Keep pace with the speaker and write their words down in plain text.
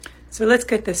So let's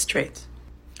get this straight.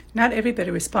 Not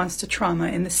everybody responds to trauma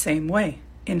in the same way.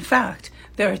 In fact,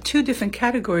 there are two different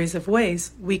categories of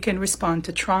ways we can respond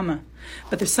to trauma.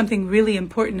 But there's something really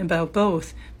important about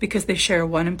both because they share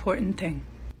one important thing.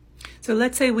 So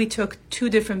let's say we took two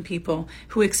different people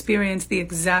who experienced the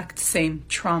exact same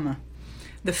trauma.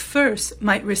 The first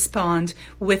might respond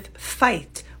with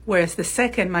fight, whereas the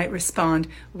second might respond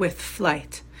with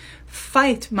flight.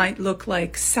 Fight might look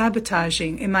like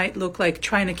sabotaging. It might look like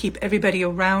trying to keep everybody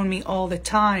around me all the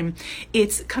time.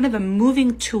 It's kind of a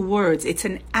moving towards, it's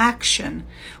an action.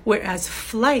 Whereas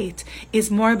flight is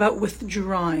more about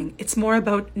withdrawing. It's more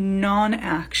about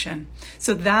non-action.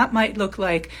 So that might look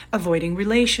like avoiding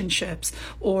relationships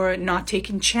or not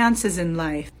taking chances in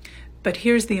life. But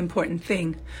here's the important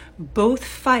thing. Both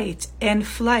fight and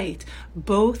flight,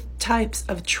 both types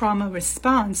of trauma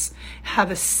response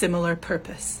have a similar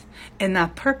purpose. And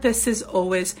that purpose is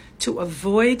always to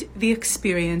avoid the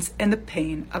experience and the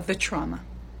pain of the trauma.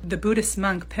 The Buddhist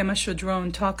monk Pema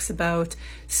Chodron talks about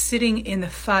sitting in the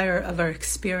fire of our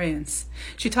experience.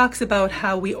 She talks about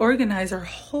how we organize our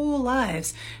whole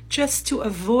lives just to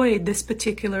avoid this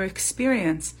particular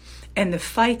experience. And the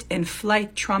fight and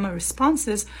flight trauma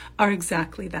responses are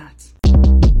exactly that.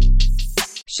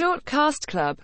 Shortcast Club